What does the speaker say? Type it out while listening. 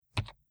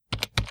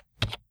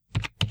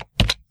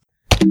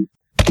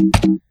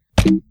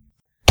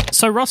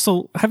So,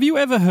 Russell, have you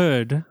ever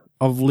heard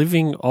of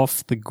living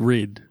off the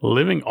grid?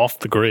 Living off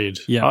the grid?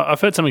 Yeah.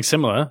 I've heard something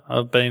similar.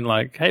 I've been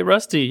like, hey,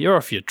 Rusty, you're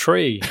off your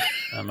tree.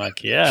 I'm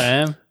like, yeah, I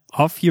am.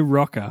 Off your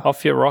rocker.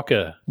 Off your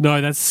rocker. No,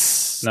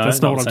 that's not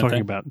the what I'm same talking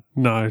thing. about.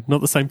 No,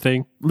 not the same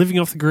thing. Living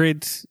off the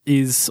grid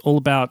is all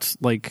about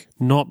like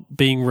not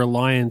being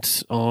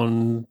reliant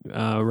on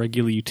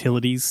regular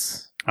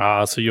utilities.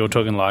 So you're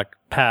talking like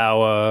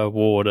power,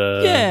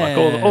 water, Yeah.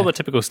 like all the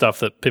typical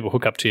stuff that people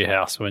hook up to your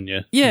house when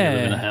you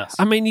live in a house.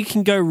 I mean, you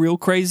can go real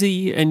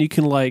crazy and you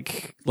can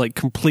like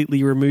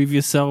completely remove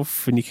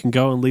yourself and you can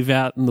go and live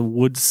out in the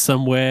woods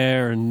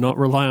somewhere and not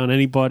rely on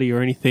anybody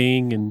or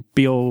anything and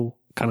be all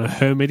kind of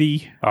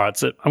hermity. All right,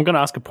 so I'm going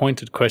to ask a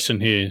pointed question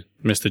here,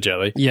 Mr.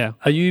 Jelly. Yeah.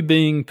 Are you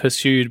being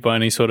pursued by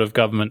any sort of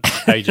government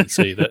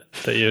agency that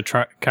you're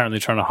currently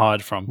trying to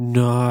hide from?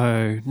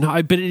 No,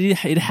 but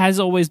it has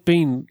always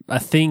been a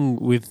thing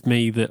with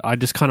me that I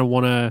just kind of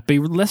want to be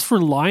less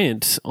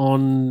reliant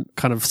on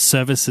kind of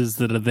services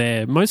that are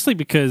there, mostly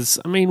because,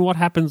 I mean, what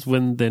happens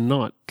when they're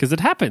not? Because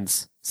it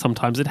happens.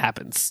 Sometimes it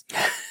happens.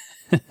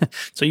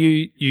 So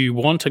you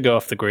want to go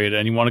off the grid,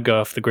 and you want to go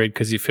off the grid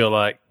because you feel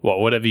like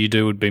whatever you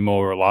do would be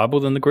more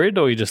reliable than the grid,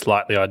 or you just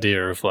like the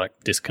idea of like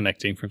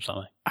disconnecting from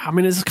something? I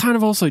mean, it's kind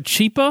of also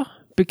cheaper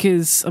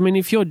because, I mean,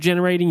 if you're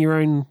generating your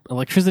own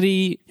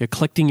electricity, you're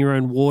collecting your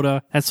own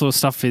water, that sort of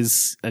stuff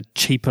is a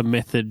cheaper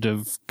method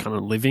of kind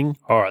of living.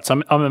 All right,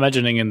 so I'm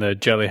imagining in the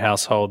Jelly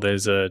household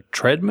there's a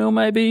treadmill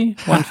maybe,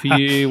 one for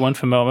you, one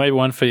for Mel, maybe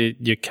one for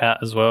your cat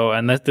as well,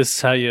 and this is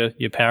how you're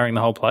powering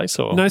the whole place?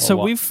 No, so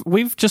what?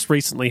 we've just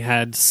recently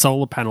had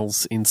solar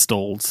panels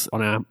installed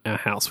on our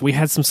house. We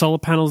had some solar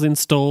panels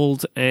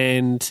installed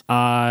and,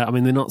 I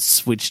mean, they're not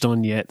switched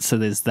on yet, so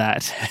there's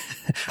that.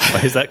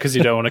 Well, is that because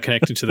you don't want to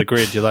connect into the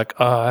grid? You're like,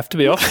 I have to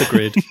be off the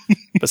grid,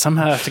 but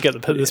somehow I have to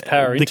get this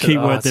power into it. The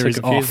keyword there so is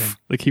confusing. off.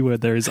 The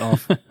keyword there is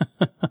off.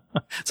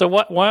 So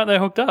why aren't they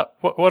hooked up?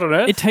 What on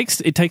earth? It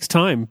takes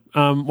time.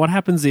 What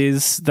happens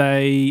is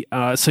they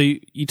so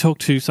you talk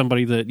to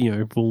somebody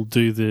that will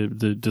do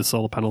the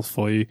solar panels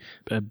for you,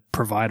 a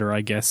provider,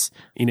 I guess.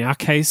 In our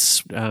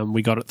case,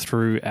 we got it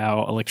through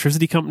our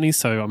electricity company.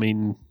 So I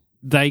mean,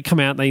 they come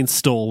out, they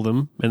install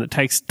them, and it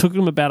took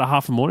them about a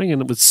half a morning,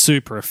 and it was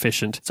super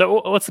efficient.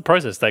 So what's the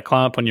process? They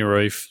climb up on your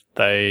roof,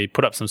 they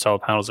put up some solar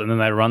panels, and then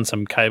they run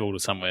some cable to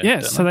somewhere. Yeah,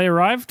 so they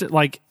arrived at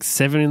like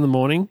 7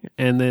 a.m,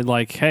 and they're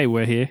like, "Hey,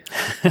 we're here."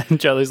 And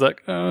Jelly's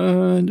like,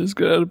 "Just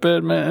go to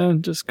bed,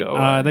 man. Just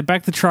go." They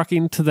backed the truck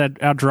into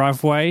our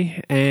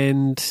driveway,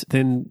 and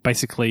then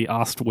basically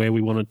asked where we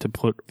wanted to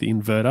put the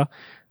inverter,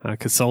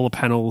 because solar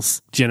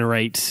panels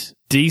generate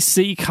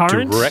DC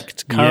current.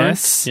 Direct current.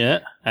 Yes. Yeah.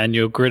 And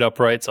your grid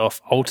operates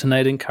off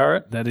alternating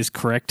current. That is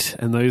correct.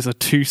 And those are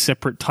two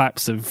separate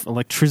types of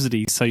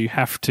electricity, so you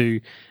have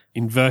to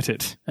invert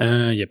it.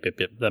 Yep.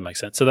 That makes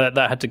sense. So that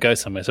had to go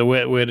somewhere. So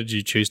where did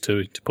you choose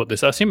to put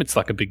this? I assume it's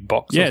like a big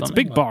box. Yeah, or it's a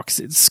something. big box.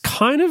 It's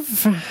kind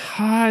of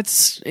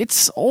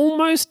it's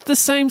almost the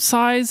same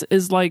size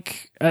as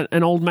like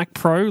an old Mac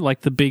Pro,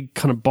 like the big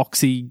kind of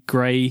boxy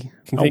grey.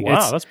 Oh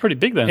wow, that's pretty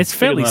big then. It's bigger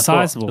fairly than I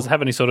thought. sizable. Does it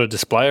have any sort of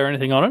display or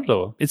anything on it,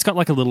 or? It's got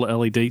like a little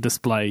LED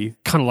display,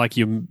 kind of like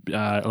your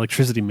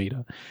electricity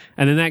meter,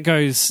 and then that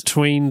goes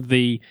between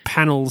the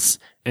panels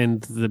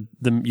and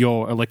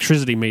your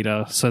electricity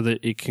meter, so that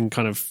it can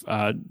kind of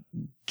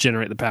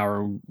generate the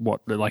power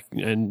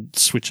and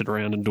switch it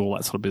around and do all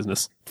that sort of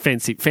business.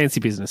 Fancy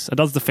business. It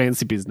does the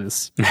fancy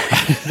business.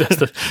 That's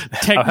the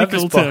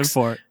Technical term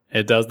for it.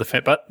 It does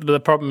but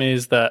the problem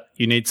is that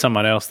you need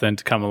someone else then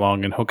to come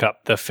along and hook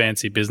up the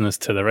fancy business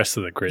to the rest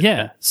of the grid.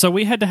 Yeah. So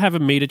we had to have a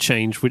meter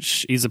change,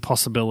 which is a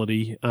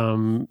possibility.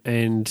 So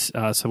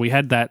we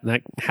had that, and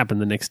that happened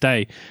the next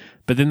day.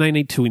 But then they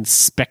need to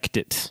inspect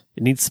it.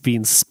 It needs to be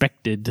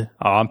inspected.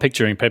 Oh, I'm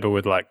picturing people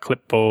with like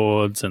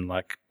clipboards and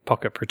like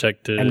pocket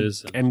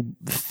protectors and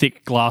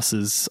thick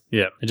glasses.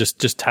 Yeah,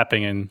 just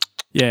tapping and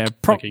yeah,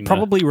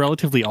 probably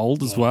relatively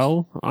old as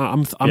well.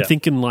 I'm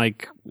thinking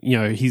like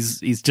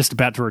he's just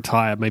about to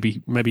retire.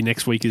 Maybe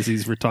next week is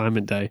his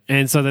retirement day.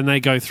 And so then they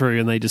go through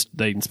and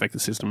they inspect the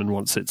system, and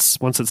once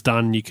it's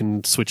done, you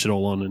can switch it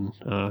all on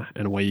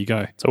and away you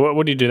go. So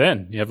what do you do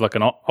then? You have like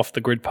an off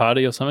the grid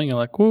party or something? You're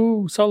like,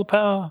 woo, solar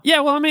power. Yeah,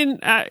 well, I mean,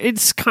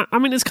 it's kind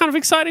of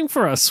exciting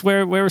for us.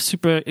 We're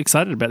super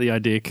excited about the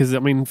idea because, I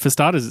mean, for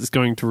starters, it's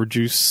going to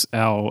reduce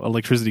our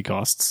electricity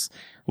costs,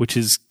 which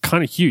is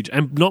kind of huge,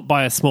 and not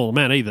by a small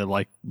amount either,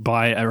 like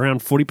by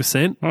around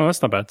 40%. Oh,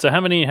 that's not bad. So how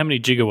many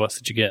gigawatts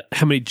did you get?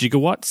 How many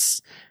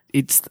gigawatts?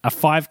 It's a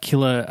 5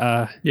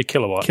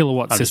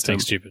 kilowatt system. Being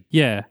stupid.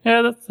 Yeah.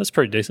 Yeah, that's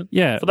pretty decent.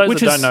 Yeah. For those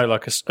that don't know,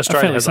 like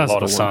Australia has a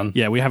lot of sun. One.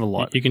 Yeah, we have a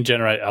lot. You can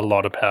generate a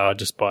lot of power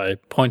just by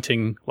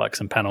pointing like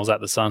some panels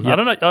at the sun. Yep. I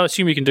don't know. I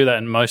assume you can do that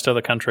in most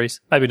other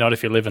countries. Maybe not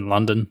if you live in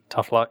London.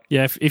 Tough luck.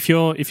 Yeah, if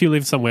you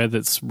live somewhere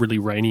that's really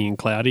rainy and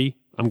cloudy,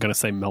 I'm going to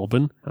say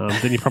Melbourne,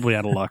 then you're probably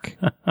out of luck.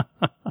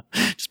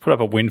 Just put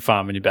up a wind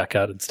farm in your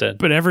backyard instead.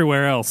 But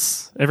everywhere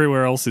else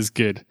is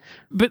good.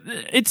 But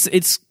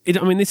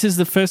I mean, this is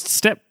the first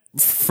step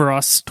for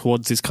us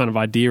towards this kind of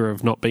idea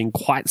of not being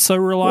quite so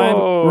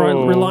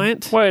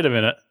reliant. Wait a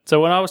minute. So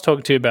when I was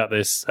talking to you about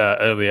this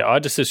earlier, I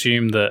just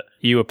assumed that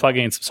you were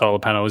plugging in some solar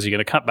panels, you're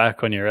going to cut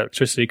back on your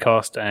electricity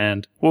cost,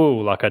 and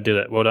like I did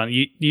it. Well done.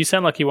 You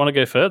sound like you want to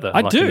go further.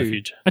 I like do. In the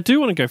future. I do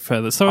want to go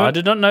further. So I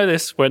did not know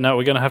this. We're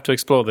going to have to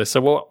explore this.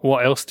 So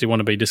what else do you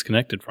want to be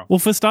disconnected from? Well,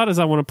 for starters,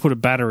 I want to put a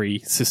battery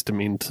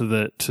system into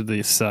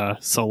this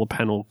solar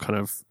panel kind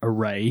of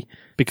array,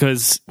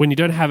 because when you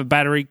don't have a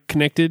battery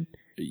connected,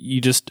 you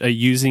just are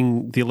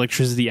using the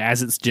electricity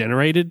as it's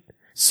generated.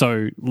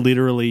 So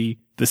literally,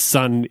 the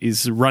sun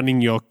is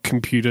running your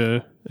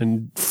computer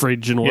and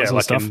fridge and all that sort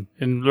of stuff.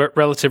 In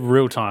relative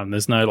real time.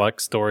 There's no like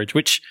storage,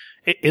 which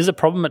is a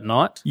problem at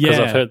night. Because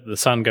I've heard that the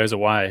sun goes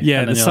away.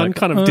 Yeah, the sun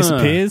kind of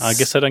disappears. I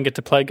guess I don't get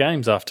to play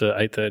games after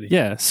 8:30.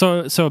 Yeah,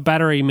 so a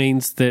battery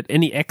means that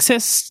any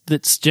excess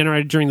that's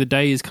generated during the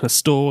day is kind of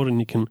stored, and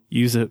you can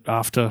use it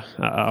after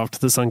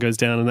the sun goes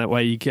down, and that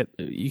way you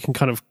can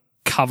kind of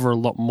cover a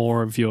lot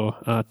more of your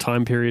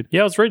time period.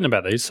 Yeah, I was reading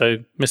about these. So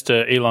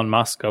Mr. Elon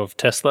Musk of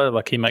Tesla,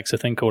 like he makes a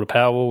thing called a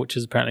Powerwall, which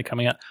is apparently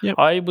coming out. Yep.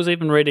 I was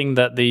even reading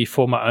that the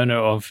former owner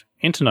of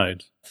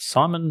Internode,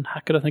 Simon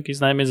Hackett, I think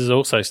his name is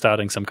also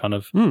starting some kind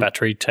of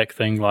battery tech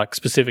thing like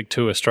specific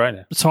to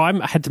Australia. So I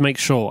had to make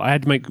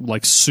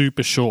like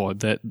super sure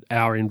that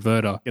our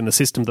inverter and the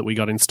system that we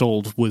got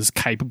installed was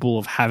capable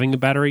of having a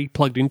battery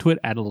plugged into it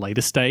at a later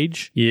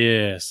stage.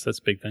 Yes, that's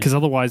a big thing. Because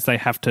otherwise they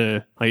have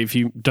to, like, if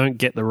you don't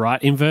get the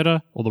right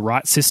inverter or the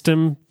right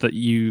system,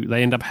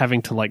 they end up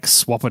having to like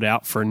swap it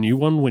out for a new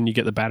one when you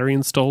get the battery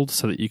installed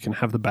so that you can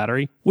have the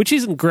battery, which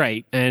isn't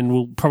great and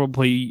will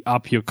probably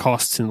up your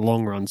costs in the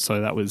long run.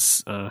 So that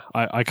was,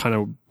 I kind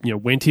of,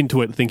 went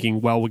into it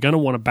thinking, well, we're going to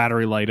want a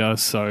battery later,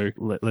 so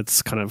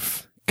let's kind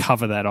of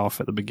cover that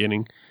off at the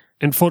beginning.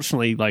 And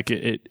fortunately, like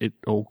it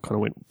all kind of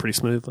went pretty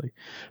smoothly.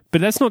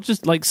 But that's not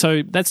just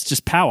so that's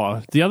just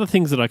power. The other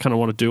things that I kind of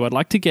want to do, I'd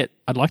like to get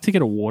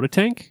a water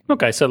tank.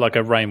 Okay, so like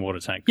a rainwater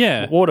tank.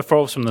 Yeah. Water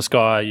falls from the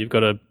sky, you've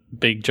got a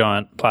big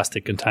giant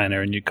plastic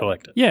container and you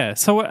collect it. Yeah.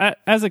 So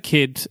as a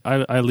kid,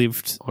 I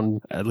lived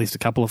on at least a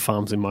couple of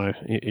farms in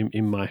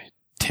my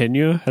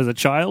tenure as a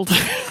child.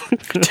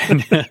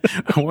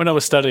 When I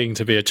was studying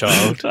to be a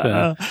child,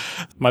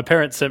 my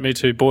parents sent me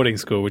to boarding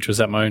school, which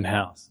was at my own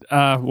house.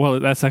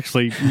 Well, that's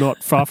actually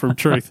not far from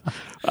truth.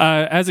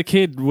 As a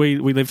kid, we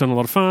lived on a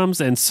lot of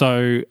farms, and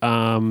so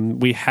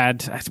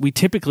we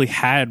typically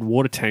had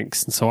water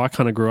tanks, and so I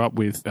kind of grew up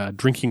with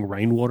drinking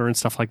rainwater and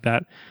stuff like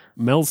that.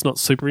 Mel's not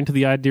super into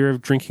the idea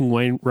of drinking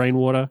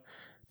rainwater,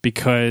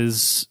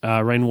 because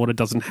rainwater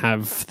doesn't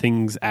have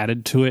things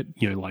added to it,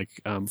 like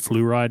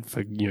fluoride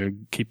for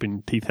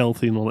keeping teeth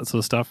healthy and all that sort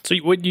of stuff. So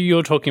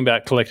you're talking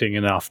about collecting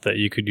enough that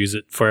you could use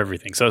it for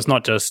everything. So it's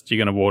not just you're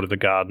going to water the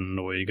garden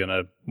or you're going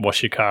to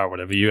wash your car or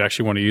whatever. You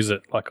actually want to use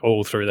it like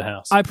all through the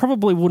house. I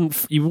probably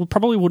wouldn't. You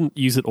probably wouldn't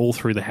use it all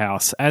through the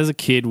house. As a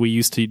kid,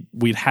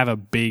 we'd have a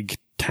big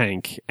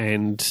tank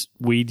and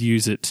we'd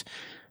use it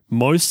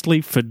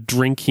mostly for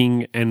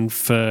drinking and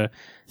for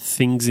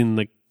things in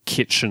the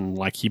kitchen,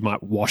 like you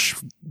might wash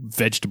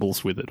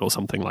vegetables with it or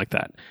something like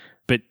that.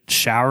 But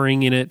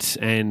showering in it,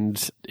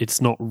 and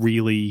it's not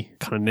really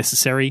kind of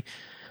necessary.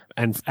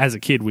 And as a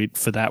kid, we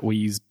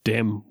used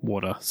dam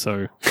water.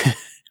 So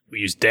we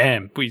use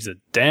a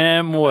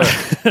dam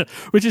water,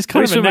 which is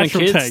kind of a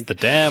natural tank. The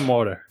dam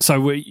water. So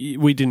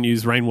we didn't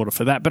use rainwater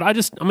for that. But I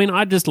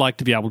just like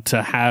to be able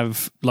to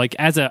have, like,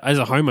 as a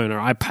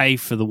homeowner, I pay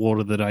for the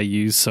water that I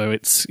use. So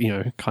it's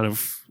kind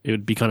of. It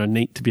would be kind of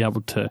neat to be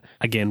able to,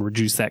 again,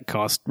 reduce that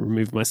cost,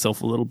 remove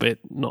myself a little bit,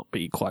 not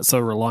be quite so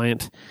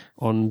reliant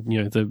on,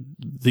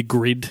 the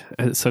grid,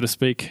 so to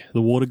speak,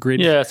 the water grid.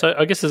 Yeah, so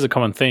I guess there's a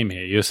common theme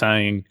here. You're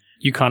saying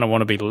you kind of want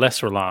to be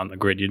less reliant on the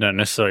grid. You don't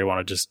necessarily want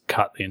to just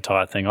cut the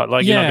entire thing. You're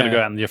not going to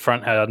go out in your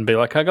front yard and be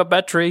like, I got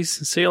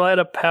batteries. See you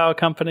later, power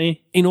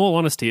company. In all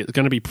honesty, it's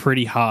going to be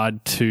pretty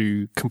hard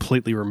to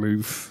completely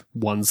remove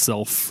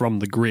oneself from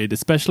the grid,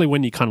 especially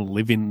when you kind of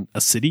live in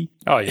a city.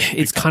 Oh, yeah.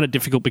 It's kind of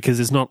difficult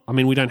because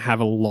we don't have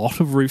a lot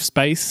of roof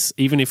space.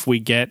 Even if we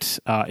get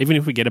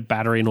a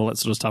battery and all that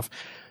sort of stuff,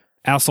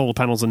 our solar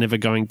panels are never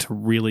going to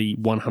really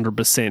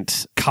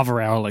 100%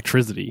 cover our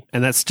electricity.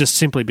 And that's just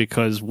simply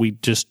because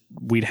we'd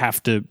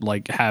have to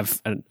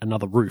have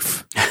another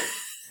roof.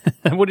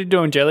 What are you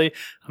doing, Jelly?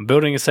 I'm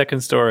building a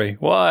second story.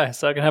 Why?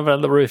 So I can have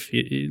another roof.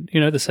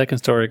 The second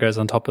story goes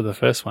on top of the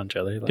first one,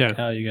 Jelly.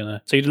 How are you going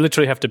to... So you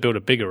literally have to build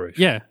a bigger roof.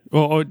 Yeah,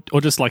 or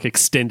just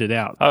extend it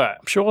out. All right.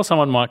 I'm sure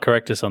someone might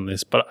correct us on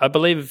this, but I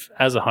believe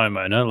as a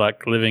homeowner,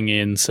 living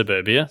in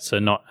suburbia, so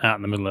not out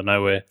in the middle of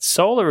nowhere,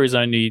 solar is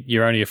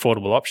your only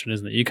affordable option,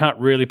 isn't it? You can't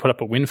really put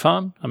up a wind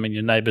farm. I mean,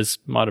 your neighbours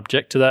might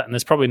object to that, and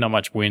there's probably not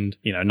much wind,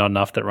 not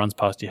enough that runs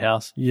past your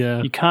house.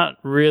 Yeah. You can't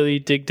really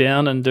dig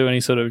down and do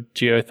any sort of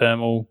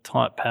geothermal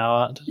type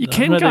power. You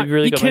can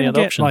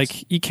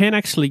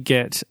actually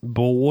get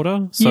bore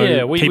water. So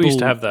yeah, we used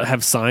to have that.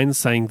 Have signs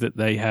saying that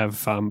they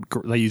have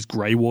they use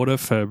grey water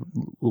for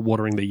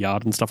watering the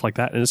yard and stuff like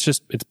that, and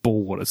it's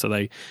bore water. So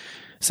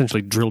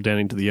essentially drill down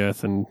into the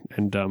earth and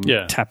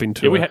tap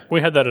into it.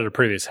 We had that at a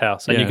previous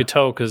house, and you could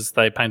tell because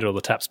they painted all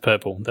the taps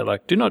purple. They're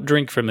like, do not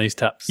drink from these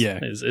taps. Yeah.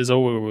 Is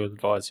all we would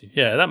advise you.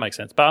 Yeah, that makes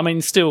sense. But I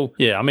mean, still,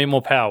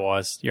 more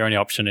power-wise, your only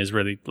option is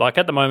really, like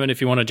at the moment,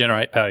 if you want to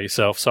generate power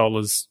yourself,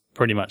 solar's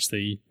pretty much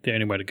the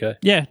only way to go.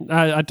 Yeah,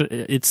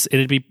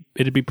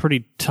 it'd be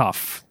pretty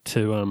tough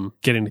to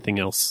get anything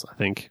else, I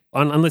think,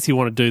 unless you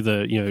want to do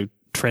the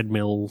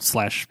treadmill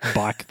 /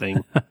 bike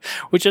thing,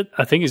 which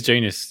I think is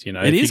genius.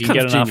 It is you kind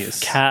get of enough genius.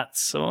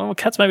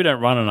 Cats maybe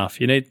don't run enough.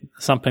 You need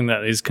something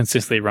that is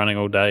consistently running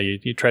all day.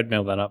 You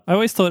treadmill that up. I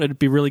always thought it'd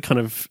be really kind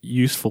of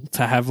useful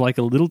to have like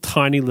a little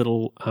tiny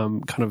little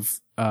kind of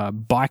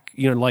bike,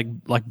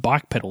 like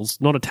bike pedals,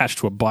 not attached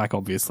to a bike,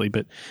 obviously,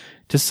 but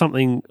just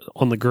something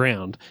on the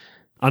ground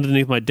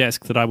underneath my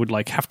desk that I would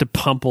like have to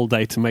pump all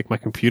day to make my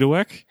computer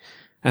work.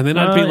 And then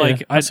I'd be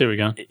like, I see where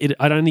we're going.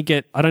 I'd only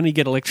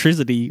get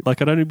electricity.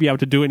 Like I'd only be able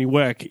to do any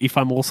work if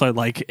I'm also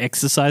like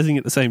exercising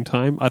at the same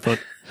time. I thought,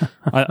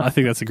 I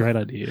think that's a great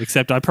idea.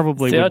 Except I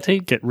probably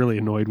would get really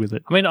annoyed with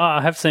it. I mean,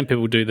 I have seen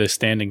people do the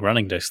standing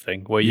running desk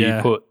thing where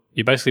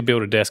you basically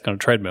build a desk on a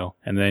treadmill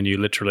and then you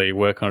literally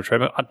work on a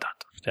treadmill. I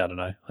don't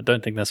know. I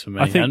don't think that's for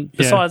me. And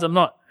besides, I'm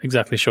not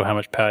exactly sure how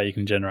much power you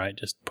can generate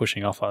just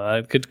pushing off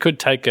like that. It could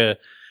take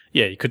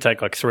you could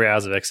take like 3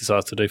 hours of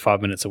exercise to do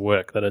 5 minutes of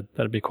work.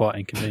 That'd be quite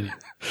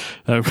inconvenient.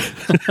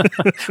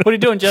 What are you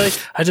doing, Jelly?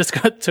 I just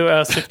got 2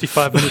 hours,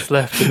 55 minutes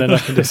left, and then I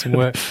can do some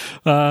work.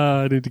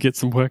 I need to get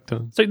some work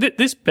done. So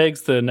this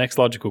begs the next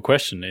logical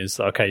question: is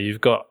okay, you've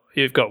got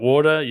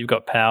water, you've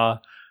got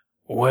power.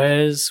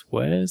 Where's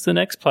the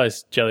next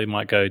place Jelly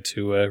might go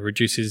to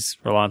reduce his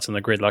reliance on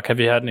the grid? Like, have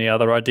you had any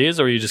other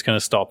ideas, or are you just going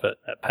to stop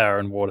at power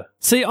and water?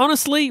 See,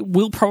 honestly,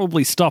 we'll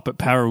probably stop at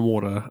power and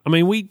water. I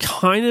mean, we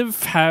kind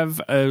of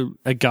have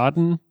a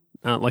garden,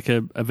 like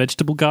a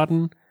vegetable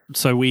garden.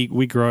 So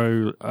we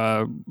grow,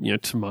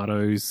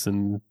 tomatoes,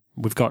 and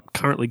we've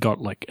currently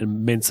got like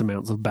immense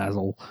amounts of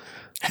basil.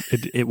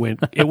 It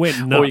went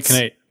nuts. All you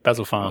can eat.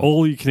 Basil farm.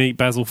 All you can eat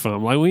basil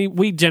farm. Like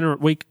we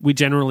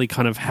generally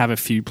kind of have a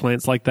few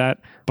plants like that.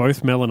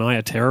 Both Mel and I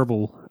are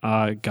terrible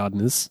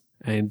gardeners,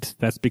 and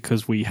that's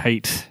because we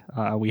hate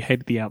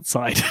the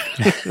outside.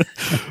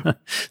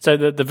 So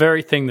the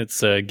very thing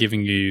that's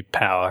giving you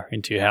power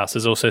into your house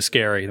is also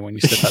scary when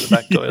you step out the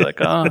back door. You're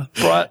like,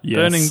 bright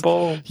burning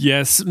ball.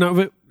 Yes, no,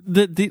 but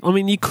I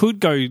mean, you could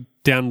go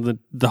down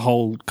the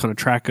whole kind of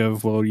track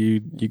of, well, you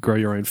grow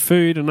your own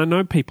food, and I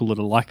know people that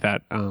are like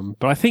that.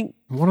 But I think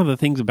one of the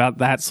things about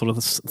that sort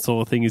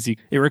of thing is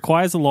it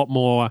requires a lot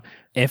more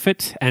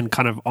effort and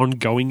kind of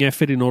ongoing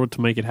effort in order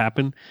to make it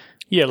happen.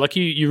 Yeah, like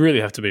you really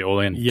have to be all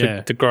in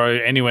to grow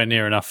anywhere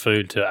near enough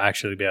food to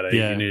actually be able to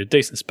eat. You need a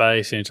decent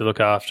space, you need to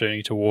look after it, you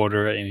need to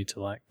water it, you need to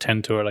like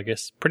tend to it, I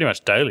guess, pretty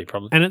much daily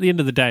probably. And at the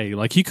end of the day,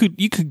 like you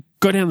could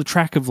go down the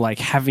track of like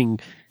having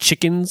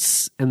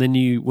chickens, and then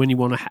when you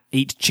want to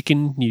eat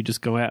chicken, you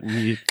just go out and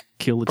you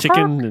kill the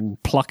chicken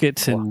and pluck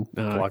it and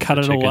cut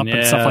it all up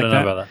and stuff like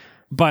that.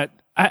 But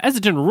as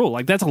a general rule,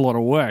 like that's a lot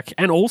of work.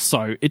 And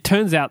also, it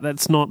turns out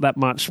that's not that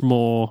much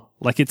more,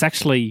 like it's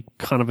actually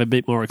kind of a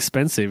bit more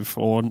expensive,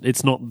 or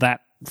it's not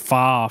that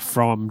far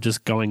from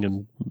just going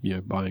and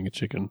buying a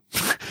chicken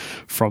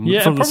from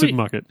the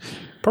supermarket.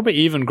 Probably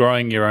even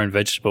growing your own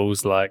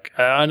vegetables. Like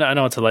I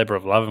know it's a labor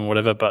of love and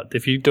whatever, but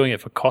if you're doing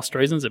it for cost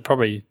reasons, it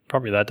probably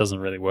that doesn't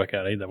really work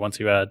out either. Once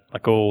you add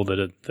like all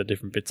the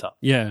different bits up.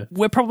 Yeah,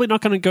 we're probably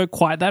not going to go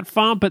quite that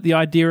far, but the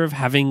idea of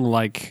having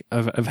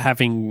of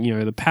having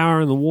the power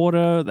and the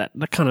water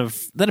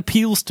that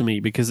appeals to me,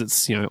 because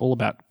it's all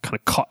about kind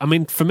of I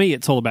mean, for me,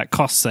 it's all about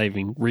cost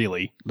saving.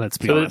 Really, let's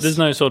be honest. There's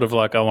no sort of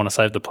like I want to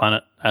save the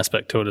planet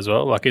aspect to it as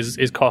well. Like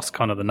is cost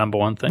kind of the number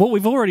one thing? Well,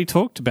 we've already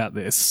talked about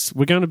this.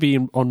 We're going to be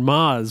on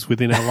Mars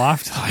within our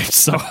lifetime,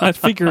 so I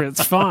figure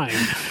it's fine.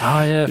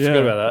 Oh yeah, I forgot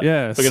about that.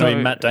 Yeah, we're going to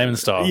be Matt Damon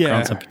style,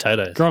 growing some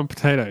potatoes. Growing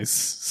potatoes,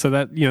 so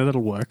that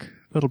that'll work.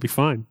 That'll be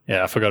fine.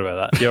 Yeah, I forgot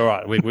about that. You're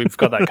right. We've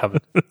got that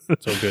covered.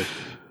 It's all good.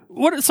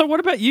 What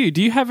about you?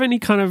 Do you have any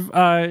kind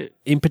of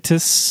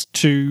impetus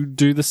to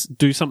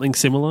do something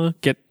similar?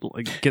 Get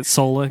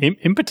solar?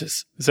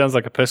 Impetus? It sounds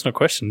like a personal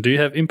question. Do you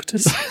have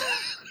impetus?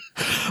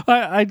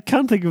 I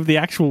can't think of the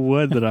actual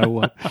word that I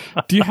want.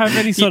 Do you have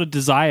any sort of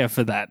desire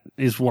for that,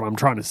 is what I'm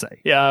trying to say?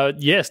 Yeah,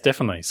 yes,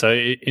 definitely. So,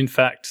 in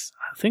fact,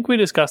 I think we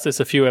discussed this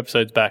a few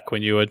episodes back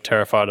when you were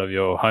terrified of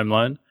your home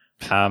loan.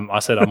 I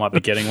said I might be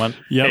getting one.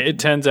 Yep. It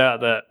turns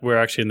out that we're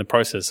actually in the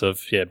process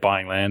of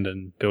buying land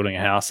and building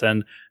a house,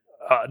 and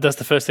that's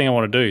the first thing I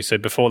want to do. So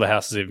before the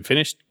house is even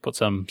finished, put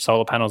some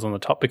solar panels on the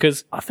top,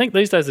 because I think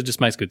these days it just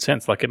makes good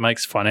sense. Like it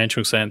makes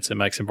financial sense, it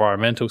makes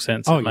environmental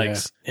sense, it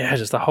makes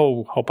just a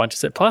whole bunch of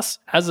sense. Plus,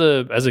 as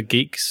a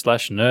geek /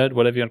 nerd,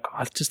 whatever you want,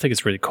 I just think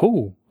it's really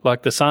cool.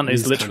 Like the sun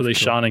is literally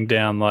shining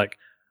down, like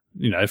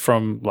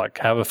from like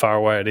however far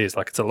away it is.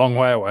 Like it's a long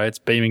way away. It's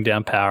beaming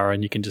down power,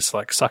 and you can just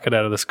like suck it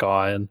out of the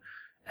sky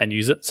and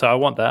use it. So I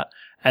want that.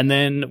 And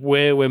then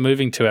where we're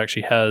moving to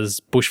actually has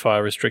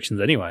bushfire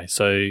restrictions anyway.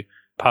 So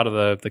part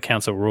of the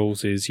council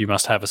rules is you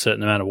must have a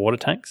certain amount of water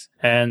tanks.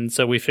 And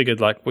so we figured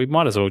like we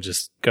might as well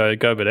just go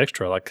a bit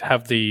extra, like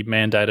have the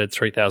mandated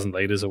 3,000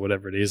 litres or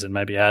whatever it is and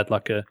maybe add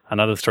like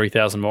another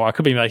 3,000 more. I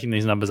could be making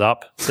these numbers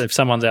up. So if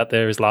someone's out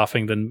there is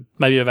laughing, then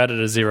maybe I've added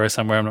a zero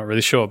somewhere. I'm not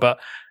really sure. But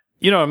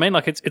you know what I mean?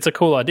 Like it's a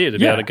cool idea to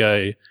be able to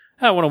go,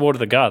 hey, I want to water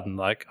the garden.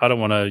 Like I don't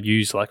want to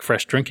use like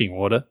fresh drinking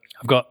water.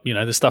 I've got, you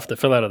know, the stuff that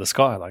fell out of the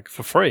sky, like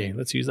for free.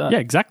 Let's use that. Yeah,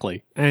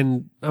 exactly.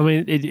 And I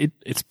mean,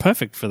 it's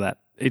perfect for that.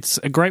 It's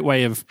a great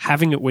way of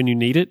having it when you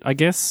need it, I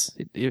guess,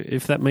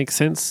 if that makes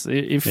sense.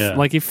 If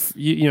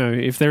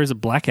if there is a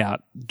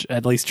blackout,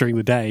 at least during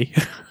the day,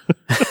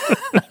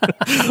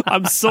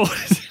 I'm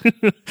sorted.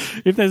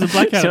 If there's a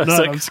blackout at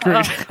night, I'm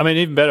screwed. I mean,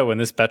 even better when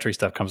this battery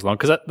stuff comes along,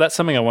 because that's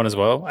something I want as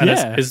well. And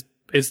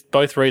it's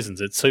both reasons.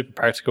 It's super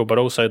practical, but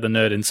also the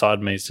nerd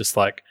inside me is just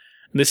like,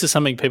 this is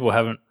something people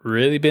haven't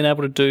really been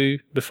able to do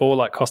before,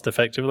 like cost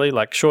effectively.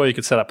 Like, sure, you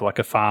could set up like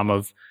a farm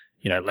of,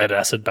 you know, lead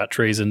acid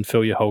batteries and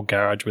fill your whole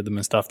garage with them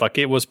and stuff. Like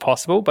it was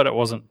possible, but it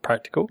wasn't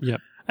practical. Yeah.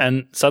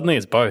 And suddenly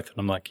it's both. And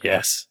I'm like,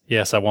 yes,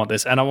 I want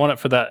this. And I want it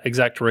for that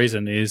exact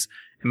reason is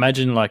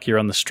imagine like you're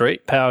on the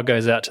street, power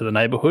goes out to the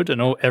neighborhood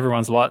and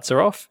everyone's lights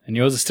are off and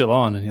yours are still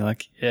on. And you're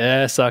like,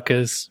 yeah,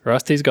 suckers,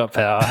 Rusty's got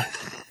power.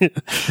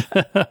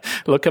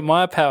 Look at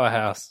my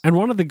powerhouse. And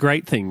one of the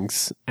great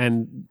things,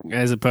 and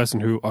as a person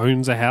who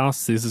owns a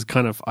house, this is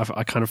kind of,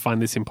 I kind of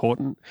find this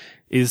important,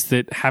 is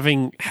that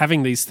having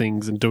these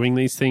things and doing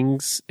these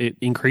things, it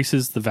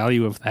increases the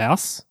value of the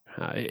house.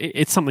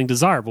 It's something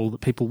desirable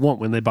that people want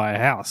when they buy a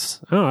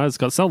house. Oh, it's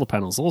got solar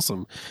panels.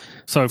 Awesome.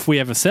 So if we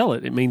ever sell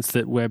it, it means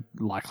that we're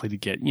likely to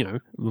get, you know,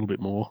 a little bit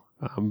more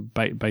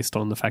based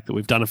on the fact that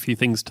we've done a few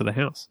things to the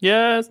house.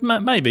 Yeah,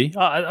 maybe.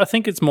 I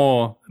think it's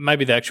more,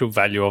 maybe the actual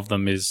value of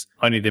them is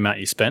only the amount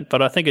you spent,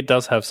 but I think it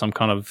does have some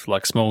kind of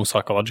like small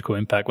psychological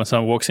impact when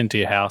someone walks into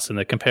your house and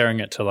they're comparing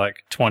it to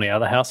like 20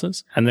 other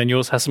houses and then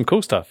yours has some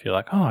cool stuff. You're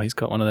like, oh, he's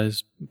got one of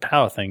those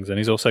power things and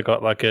he's also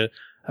got like a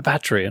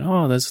battery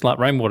and there's like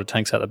rainwater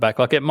tanks out the back.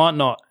 Like it might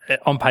not,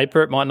 on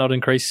paper, it might not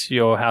increase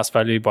your house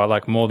value by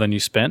like more than you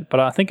spent, but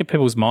I think in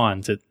people's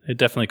minds, it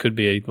definitely could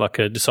be like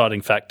a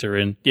deciding factor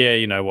in, yeah,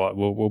 you know what,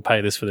 we'll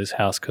pay this for this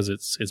house because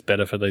it's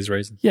better for these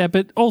reasons. Yeah,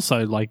 but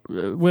also like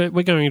we're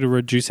going to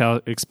reduce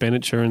our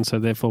expenditure and so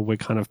therefore we're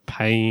kind of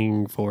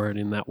paying for it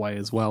in that way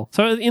as well.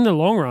 So in the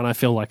long run, I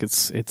feel like it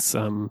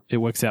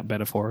works out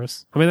better for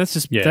us. I mean, that's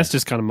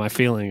just kind of my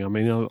feeling. I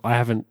mean, you know, I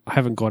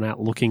haven't gone out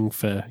looking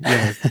for, you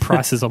know,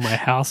 prices on my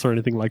house or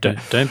anything like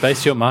that. Don't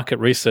base your market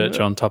research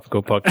on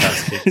topical podcasts.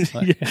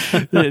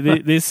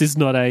 This is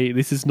not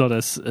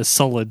a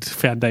solid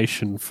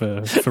foundation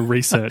for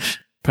research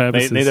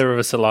purposes. Neither of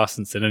us are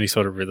licensed in any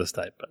sort of real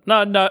estate. But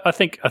no, I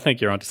think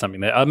you're onto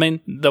something there. I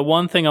mean, the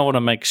one thing I want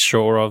to make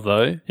sure of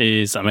though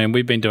is, I mean,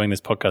 we've been doing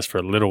this podcast for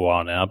a little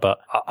while now, but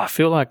I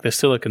feel like there's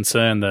still a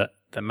concern that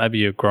maybe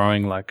you're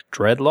growing like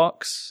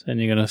dreadlocks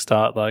and you're going to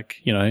start like,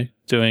 you know,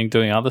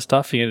 doing other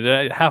stuff.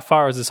 How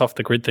far is this off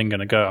the grid thing going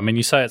to go? I mean,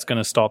 you say it's going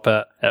to stop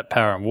at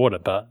power and water,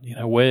 but you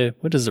know, where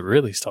does it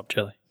really stop,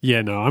 Jelly?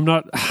 Yeah, no, I'm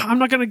not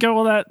going to go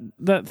all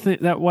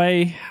that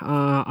way.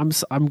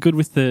 I'm good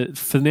with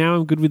for now.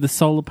 I'm good with the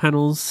solar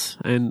panels,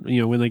 and you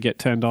know, when they get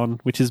turned on,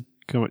 which is,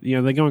 you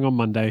know, they're going on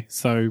Monday.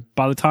 So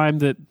by the time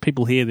that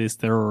people hear this,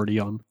 they're already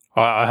on.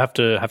 I have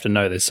to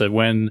know this. So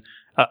when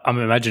I'm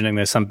imagining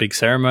there's some big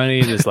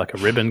ceremony. There's like a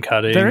ribbon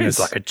cutting. There's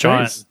like a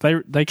giant,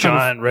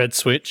 giant red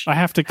switch. I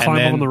have to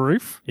climb on the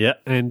roof. Yeah,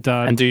 and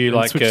do you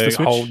like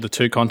hold the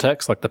two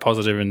contacts, like the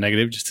positive and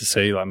negative, just to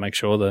see, like, make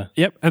sure the.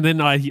 Yep, and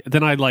then I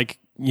like,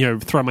 you know,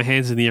 throw my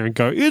hands in the air and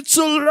go, "It's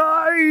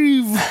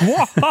alive!"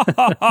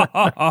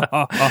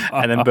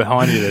 And then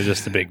behind you, there's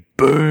just a big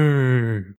boom.